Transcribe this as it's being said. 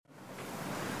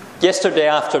Yesterday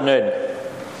afternoon,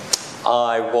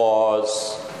 I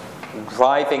was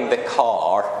driving the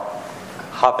car,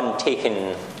 having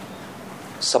taken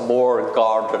some more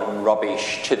garden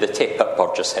rubbish to the tip at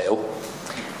Burgess Hill,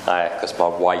 because my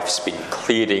wife's been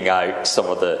clearing out some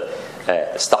of the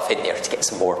stuff in there to get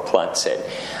some more plants in.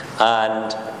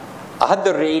 And I had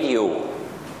the radio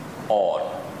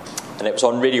on, and it was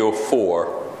on Radio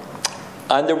 4,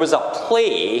 and there was a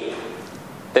play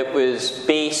that was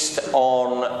based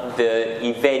on the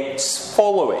events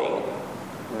following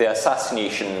the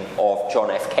assassination of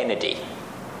John F. Kennedy.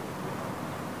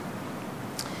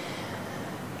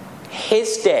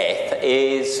 His death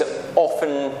is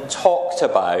often talked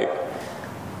about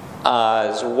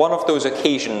as one of those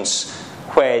occasions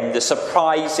when the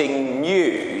surprising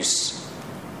news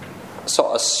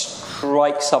sort of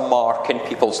strikes a mark in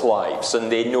people's lives and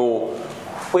they know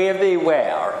where they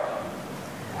were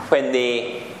when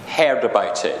they heard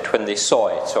about it, when they saw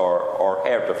it or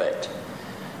heard of it.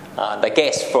 And I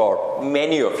guess for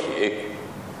many of you,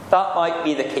 that might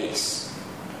be the case,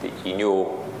 that you know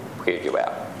where you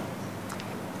were.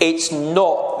 It's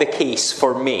not the case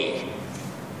for me,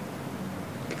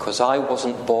 because I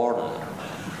wasn't born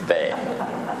then.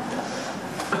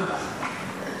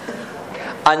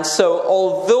 And so,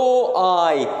 although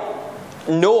I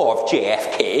know of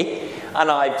JFK, and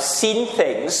I've seen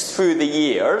things through the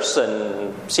years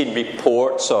and seen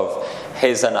reports of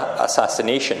his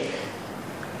assassination,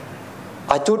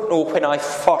 I don't know when I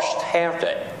first heard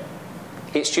it.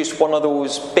 It's just one of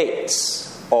those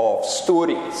bits of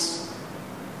stories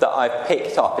that I've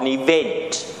picked up, an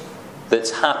event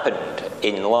that's happened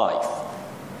in life.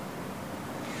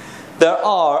 There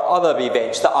are other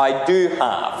events that I do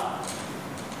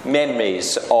have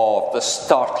memories of the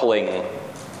startling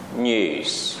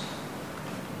news.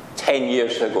 10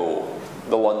 years ago,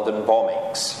 the London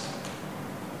bombings.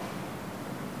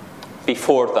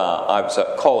 Before that, I was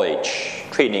at college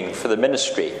training for the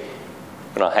ministry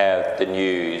when I heard the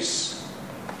news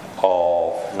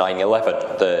of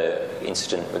 9/11, the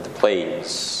incident with the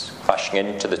planes crashing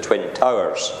into the Twin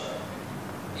Towers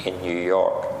in New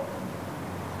York.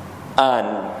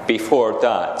 And before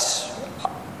that,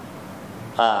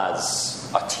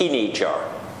 as a teenager,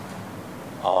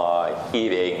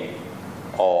 hearing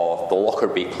of the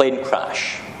Lockerbie plane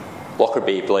crash,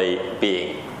 Lockerbie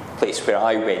being the place where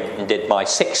I went and did my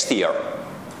 6th year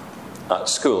at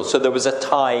school. So there was a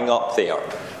tying up there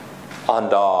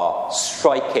and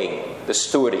striking the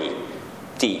story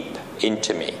deep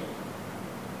into me,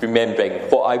 remembering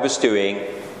what I was doing,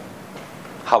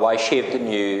 how I shared the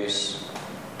news,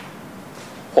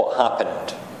 what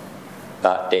happened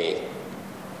that day.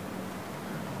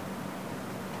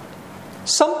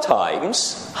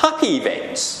 Sometimes happy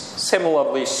events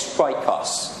similarly strike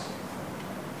us.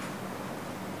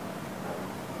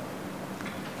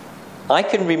 I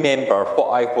can remember what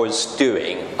I was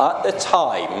doing at the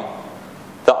time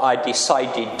that I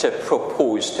decided to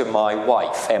propose to my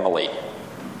wife, Emily.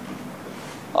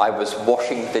 I was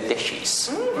washing the dishes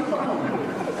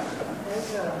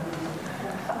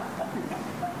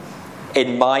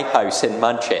in my house in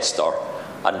Manchester,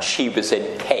 and she was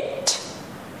in Kent.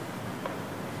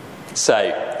 So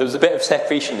there was a bit of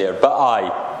separation there, but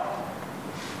I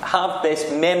have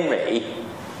this memory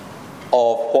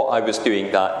of what I was doing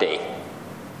that day.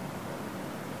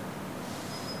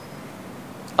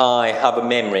 I have a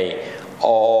memory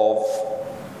of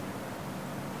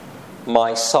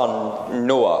my son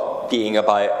Noah being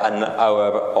about an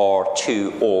hour or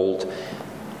two old,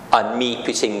 and me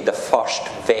putting the first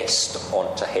vest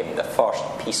onto him, the first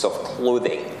piece of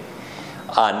clothing,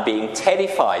 and being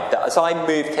terrified that as I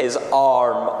moved his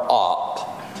arm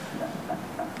up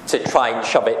to try and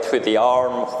shove it through the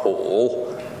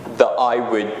armhole, that I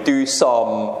would do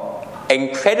some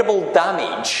incredible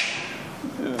damage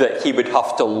that he would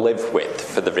have to live with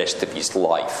for the rest of his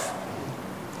life.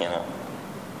 You know,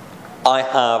 I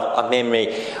have a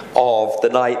memory of the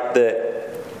night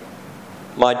that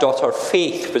my daughter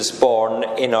Faith was born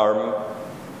in our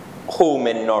home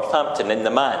in Northampton, in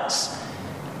the manse,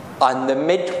 and the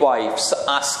midwives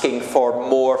asking for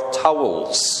more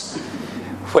towels,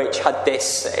 which had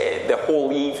this, the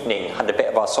whole evening had a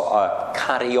bit of a sort of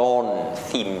carry-on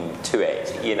theme to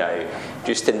it, you know,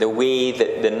 just in the way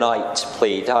that the night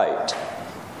played out.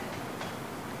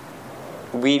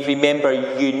 We remember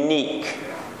unique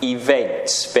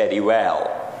events very well,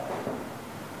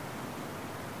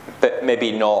 but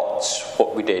maybe not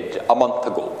what we did a month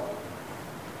ago,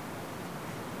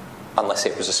 unless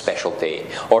it was a special day,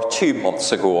 or 2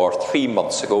 months ago, or 3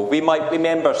 months ago. We might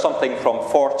remember something from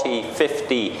 40,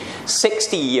 50,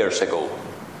 60 years ago,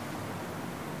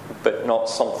 but not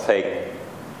something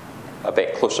a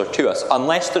bit closer to us,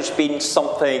 unless there's been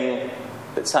something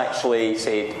that's actually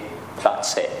said,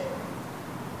 that's it.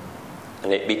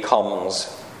 And it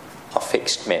becomes a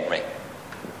fixed memory.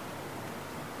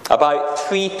 About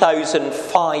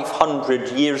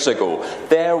 3,500 years ago,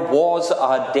 there was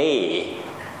a day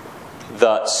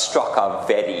that struck a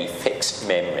very fixed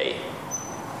memory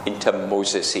into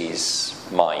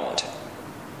Moses' mind.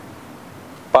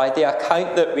 By the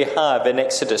account that we have in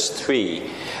Exodus 3,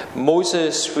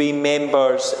 Moses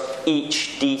remembers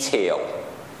each detail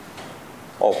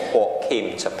of what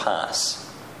came to pass.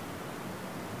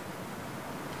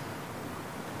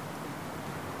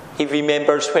 He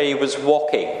remembers where he was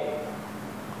walking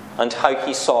and how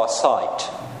he saw a sight.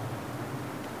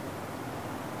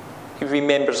 He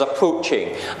remembers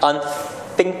approaching and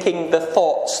thinking the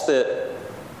thoughts that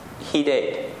he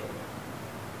did.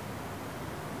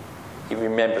 He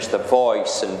remembers the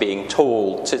voice and being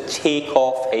told to take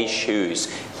off his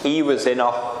shoes. He was in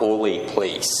a holy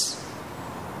place.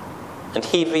 And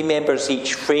he remembers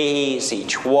each phrase,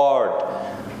 each word.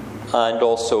 And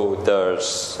also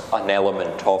there's an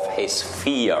element of his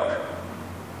fear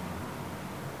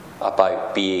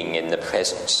about being in the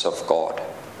presence of God.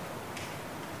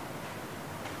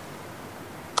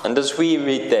 And as we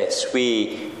read this,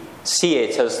 we see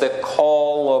it as the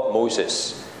call of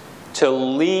Moses to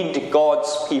lead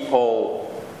God's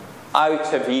people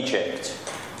out of Egypt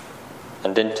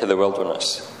and into the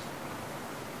wilderness,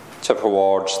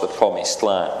 towards the promised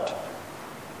land.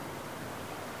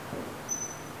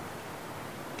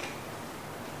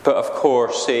 But of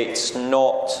course, it's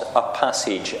not a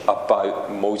passage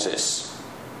about Moses.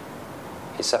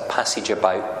 It's a passage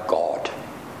about God.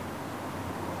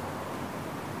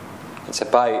 It's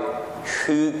about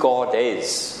who God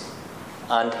is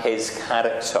and his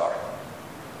character,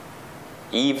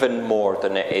 even more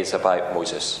than it is about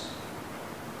Moses.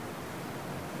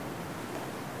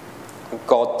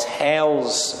 God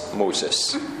tells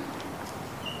Moses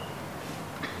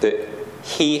that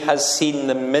he has seen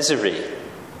the misery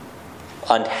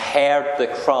and heard the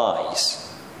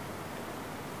cries.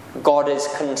 God is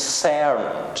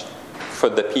concerned for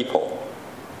the people,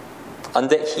 and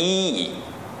that he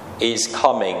is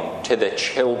coming to the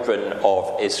children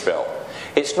of Israel.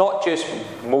 It's not just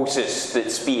Moses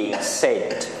that's being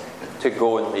sent to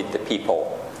go and lead the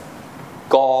people.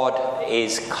 God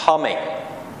is coming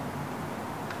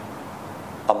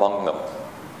among them.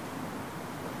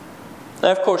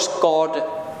 Now, of course,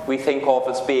 God we think of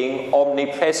as being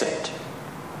omnipresent.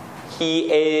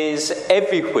 He is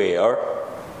everywhere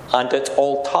and at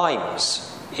all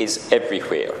times is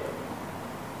everywhere.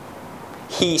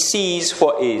 He sees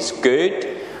what is good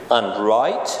and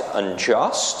right and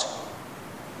just,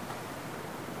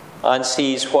 and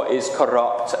sees what is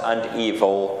corrupt and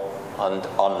evil and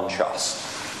unjust.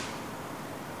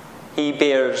 He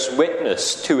bears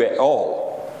witness to it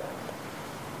all.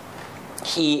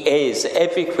 He is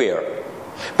everywhere.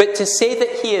 But to say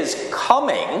that he is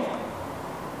coming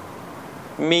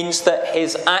means that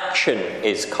his action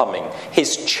is coming,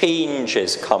 his change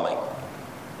is coming.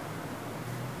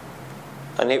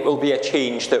 And it will be a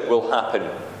change that will happen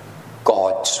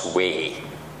God's way.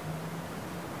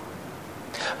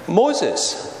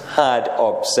 Moses had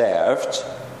observed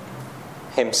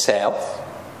himself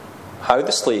how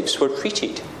the slaves were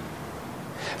treated.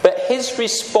 But his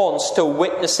response to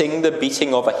witnessing the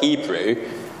beating of a Hebrew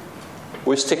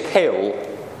was to kill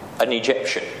an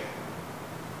Egyptian.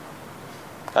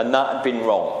 And that had been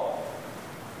wrong.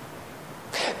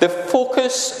 The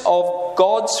focus of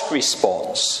God's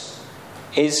response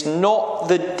is not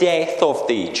the death of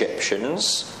the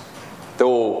Egyptians,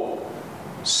 though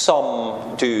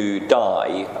some do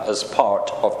die as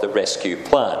part of the rescue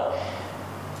plan.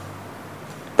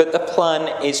 But the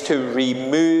plan is to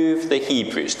remove the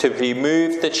Hebrews, to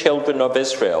remove the children of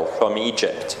Israel from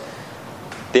Egypt,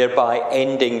 thereby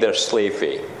ending their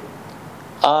slavery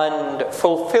and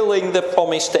fulfilling the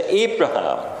promise to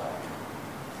Abraham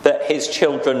that his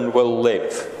children will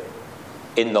live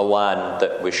in the land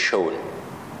that was shown.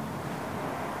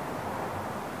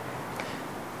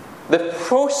 The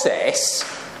process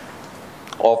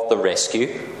of the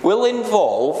rescue will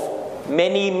involve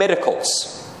many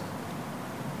miracles,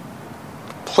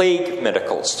 plague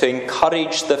miracles, to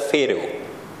encourage the Pharaoh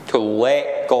to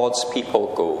let God's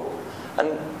people go.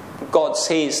 And God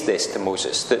says this to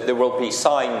Moses, that there will be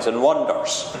signs and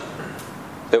wonders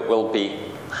that will be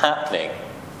happening.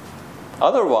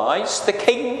 Otherwise, the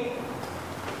king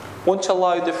won't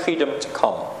allow the freedom to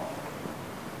come.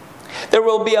 There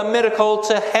will be a miracle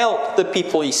to help the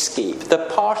people escape, the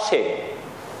parting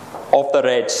of the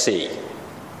Red Sea.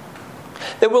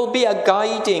 There will be a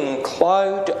guiding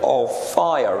cloud of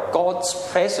fire, God's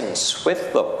presence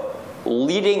with them,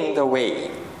 leading the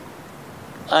way.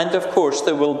 And of course,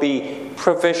 there will be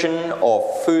provision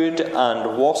of food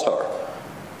and water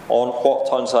on what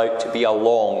turns out to be a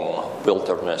long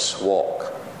wilderness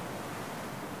walk.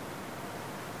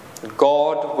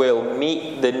 God will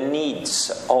meet the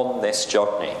needs on this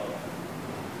journey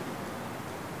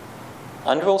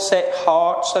and will set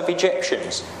hearts of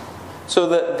Egyptians so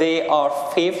that they are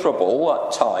favourable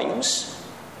at times,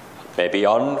 maybe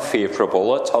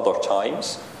unfavourable at other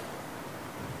times.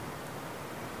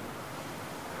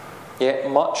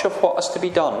 Yet much of what is to be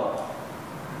done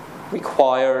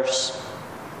requires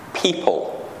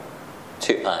people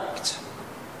to act.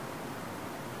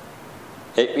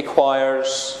 It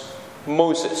requires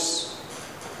Moses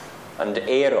and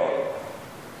Aaron.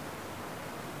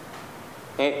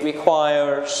 It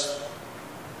requires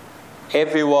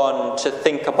everyone to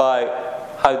think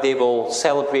about how they will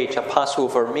celebrate a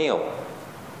Passover meal,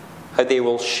 how they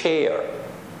will share,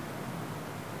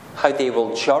 how they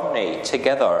will journey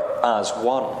together as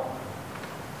one.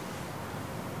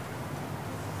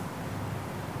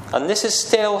 And this is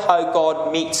still how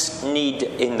God meets need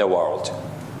in the world.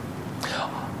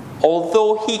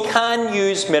 Although he can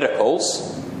use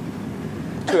miracles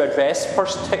to address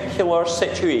particular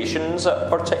situations at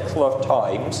particular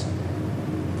times,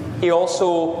 he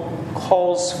also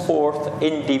calls forth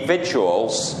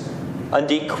individuals and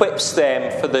equips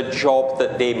them for the job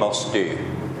that they must do.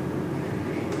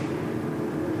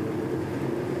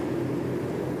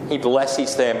 He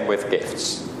blesses them with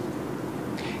gifts.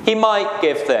 He might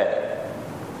give them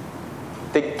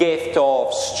the gift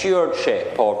of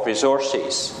stewardship of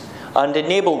resources and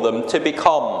enable them to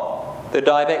become the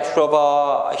director of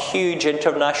a huge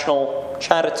international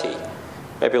charity,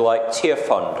 maybe like Tear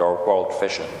Fund or World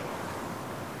Vision.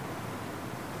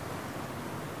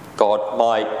 God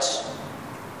might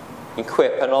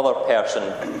equip another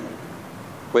person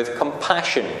with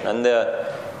compassion and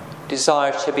the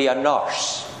desire to be a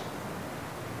nurse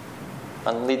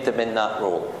and lead them in that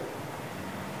role.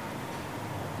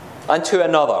 And to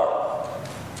another,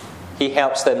 he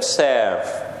helps them serve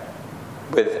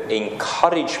with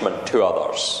encouragement to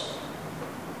others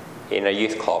in a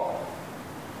youth club.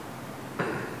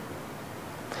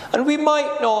 And we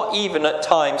might not even at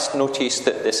times notice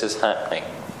that this is happening.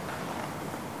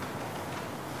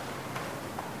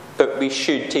 But we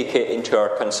should take it into our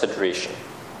consideration.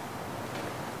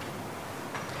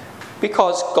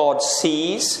 Because God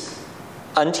sees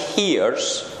and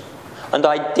hears and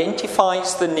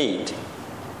identifies the need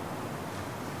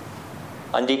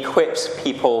and equips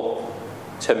people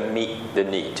to meet the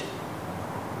need.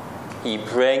 He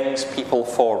brings people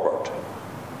forward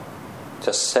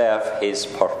to serve his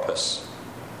purpose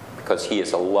because he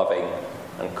is a loving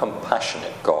and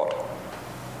compassionate God.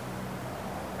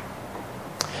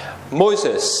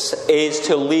 Moses is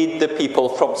to lead the people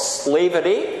from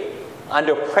slavery and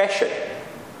oppression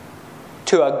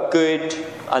to a good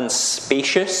and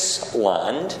spacious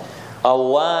land, a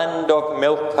land of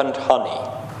milk and honey.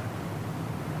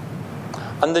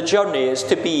 And the journey is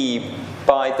to be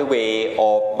by the way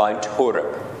of Mount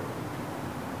Horeb.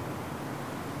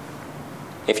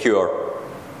 If you're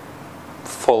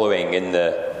following in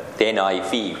the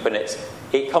NIV, when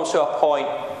it comes to a point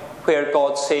where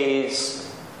God says,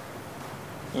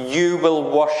 "You will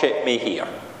worship me here.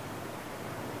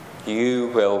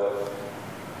 You will."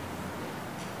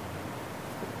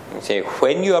 Say,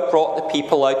 when you have brought the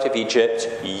people out of Egypt,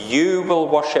 you will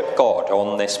worship God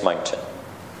on this mountain.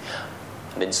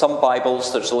 And in some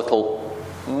Bibles, there's a little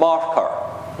marker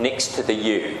next to the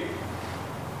 "you."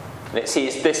 And it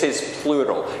says this is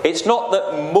plural. It's not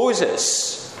that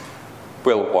Moses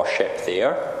will worship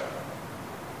there.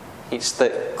 It's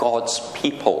that God's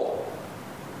people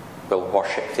will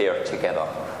worship there together.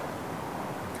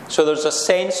 So there's a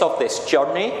sense of this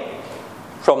journey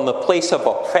from the place of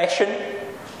oppression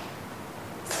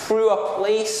through a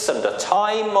place and a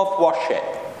time of worship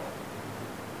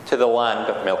to the land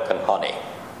of milk and honey.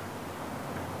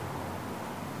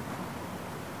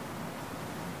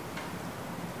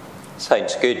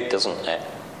 Sounds good, doesn't it?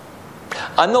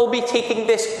 And they'll be taking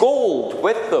this gold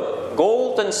with them,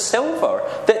 gold and silver,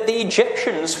 that the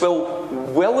Egyptians will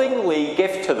willingly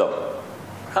give to them.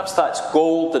 Perhaps that's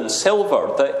gold and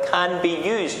silver that can be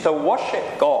used to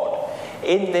worship God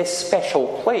in this special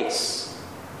place.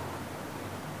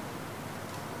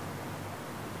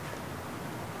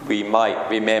 We might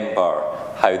remember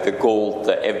how the gold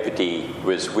that everybody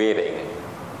was wearing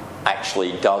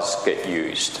actually does get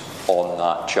used on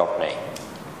that journey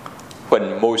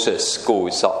when Moses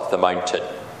goes up the mountain.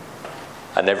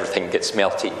 and everything gets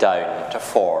melted down to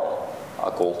form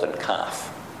a golden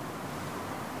calf.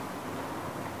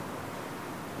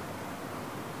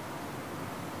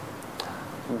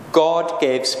 God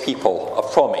gives people a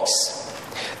promise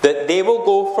that they will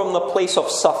go from the place of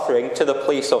suffering to the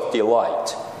place of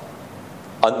delight,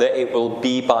 and that it will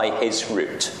be by his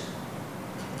route.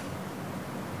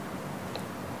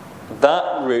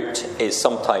 That route is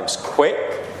sometimes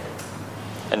quick,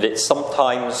 and it's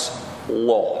sometimes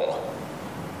long.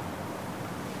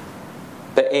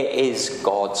 But it is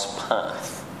God's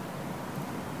path.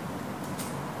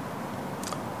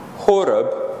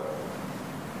 Horeb,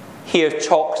 here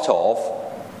talked of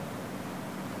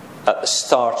at the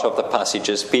start of the passage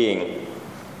as being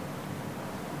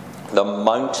the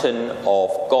mountain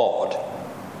of God,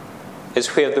 is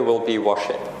where there will be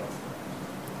worship.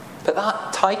 But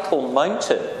that title,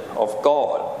 Mountain of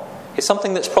God, is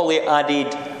something that's probably added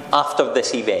after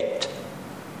this event.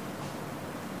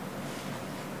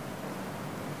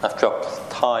 After a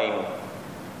time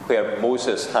where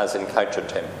Moses has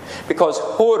encountered him. Because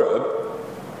Horeb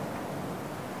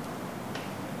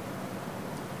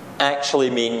actually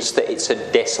means that it's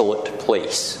a desolate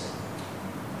place.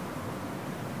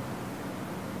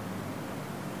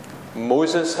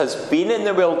 Moses has been in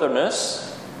the wilderness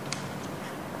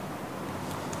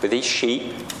with his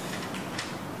sheep,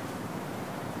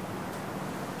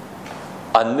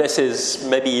 and this is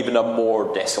maybe even a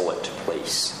more desolate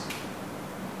place.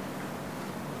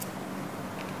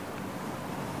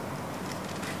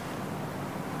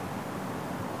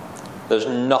 There's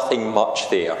nothing much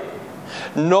there.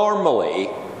 Normally,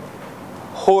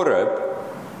 Horeb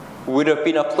would have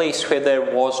been a place where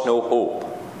there was no hope.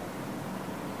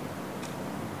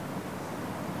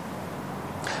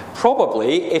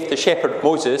 Probably, if the shepherd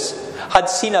Moses had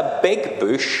seen a big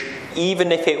bush,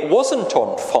 even if it wasn't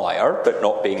on fire but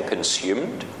not being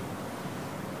consumed,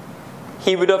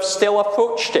 he would have still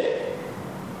approached it.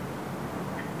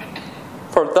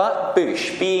 For that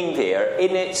bush being there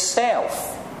in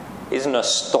itself is an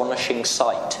astonishing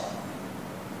sight.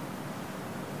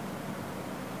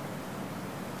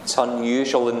 It's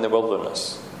unusual in the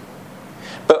wilderness.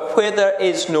 But where there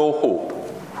is no hope,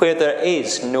 where there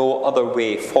is no other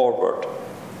way forward,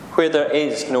 where there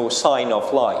is no sign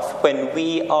of life, when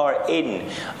we are in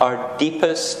our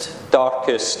deepest,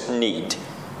 darkest need,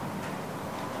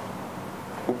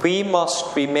 we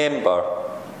must remember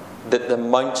that the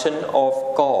mountain of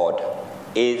God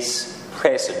is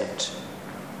present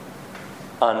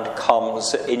and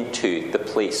comes into the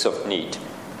place of need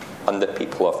and the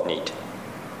people of need.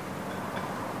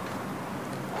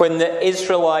 When the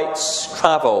Israelites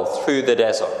travel through the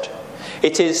desert,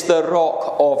 it is the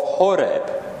rock of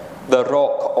Horeb, the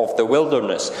rock of the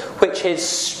wilderness, which is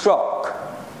struck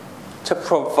to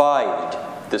provide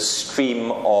the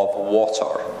stream of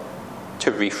water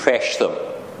to refresh them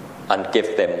and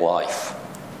give them life.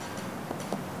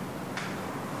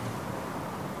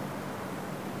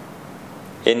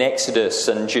 In Exodus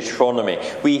and Deuteronomy,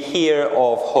 we hear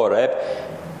of Horeb,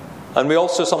 and we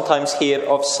also sometimes hear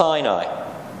of Sinai,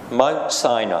 Mount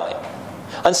Sinai.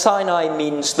 And Sinai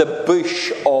means the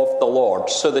bush of the Lord,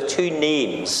 so the two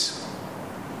names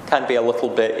can be a little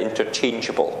bit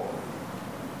interchangeable.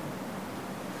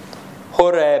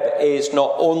 Horeb is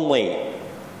not only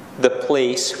the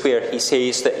place where he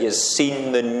says that he has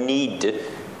seen the need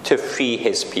to free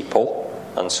his people,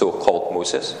 and so called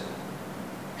Moses,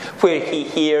 where he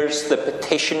hears the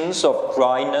petitions of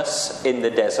dryness in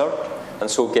the desert, and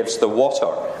so gives the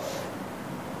water.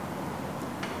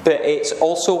 But it's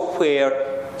also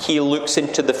where he looks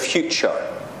into the future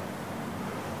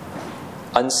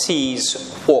and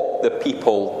sees what the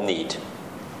people need.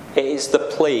 It is the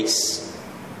place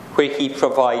where he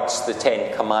provides the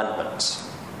 10 Commandments.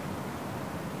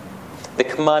 The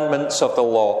commandments of the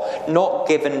law, not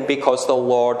given because the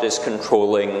Lord is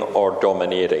controlling or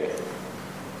domineering,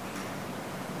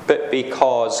 but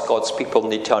because God's people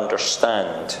need to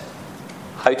understand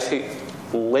how to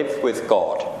live with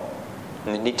God.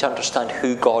 And they need to understand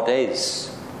who God is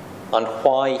and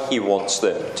why he wants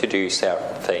them to do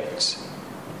certain things,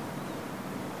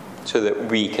 so that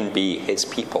we can be his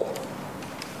people.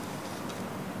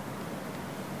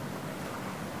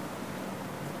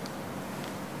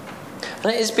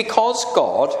 And it is because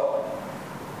God,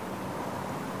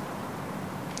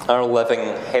 our living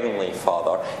Heavenly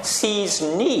Father, sees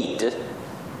need,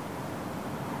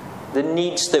 the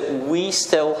needs that we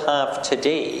still have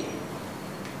today,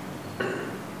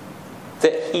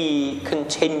 that he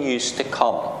continues to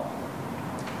come.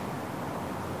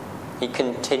 He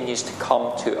continues to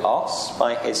come to us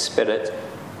by his Spirit,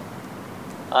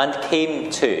 and came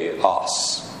to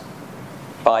us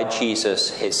by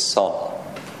Jesus, his Son.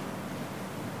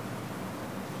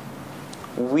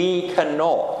 We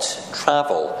cannot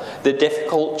travel the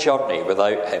difficult journey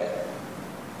without him.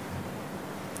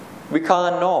 We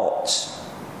cannot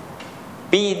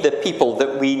be the people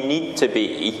that we need to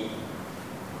be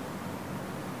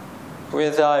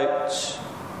without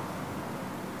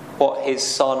what his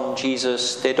Son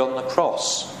Jesus did on the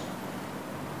cross.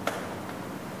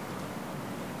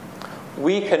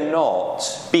 We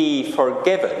cannot be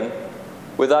forgiven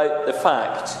without the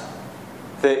fact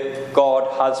that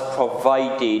God has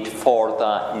provided for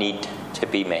that need to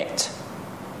be met.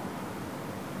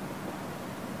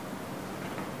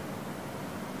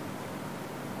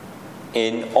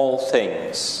 In all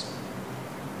things,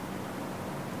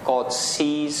 God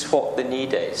sees what the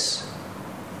need is.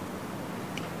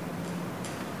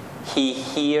 He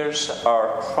hears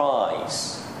our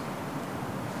cries.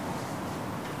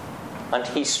 And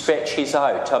he stretches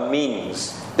out a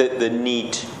means that the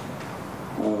need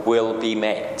will be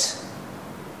met.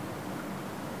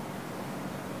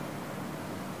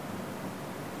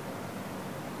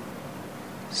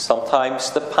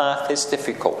 Sometimes the path is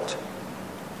difficult.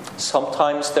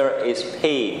 Sometimes there is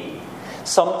pain.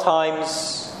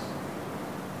 Sometimes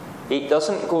it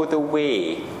doesn't go the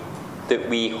way that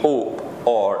we hope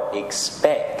or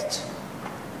expect.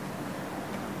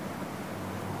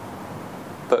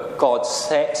 But God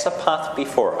sets a path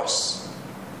before us.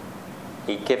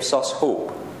 He gives us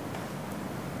hope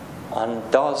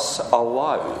and does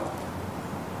allow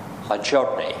a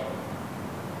journey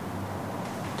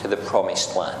to the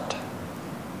promised land.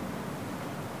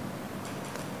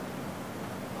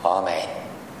 Amen.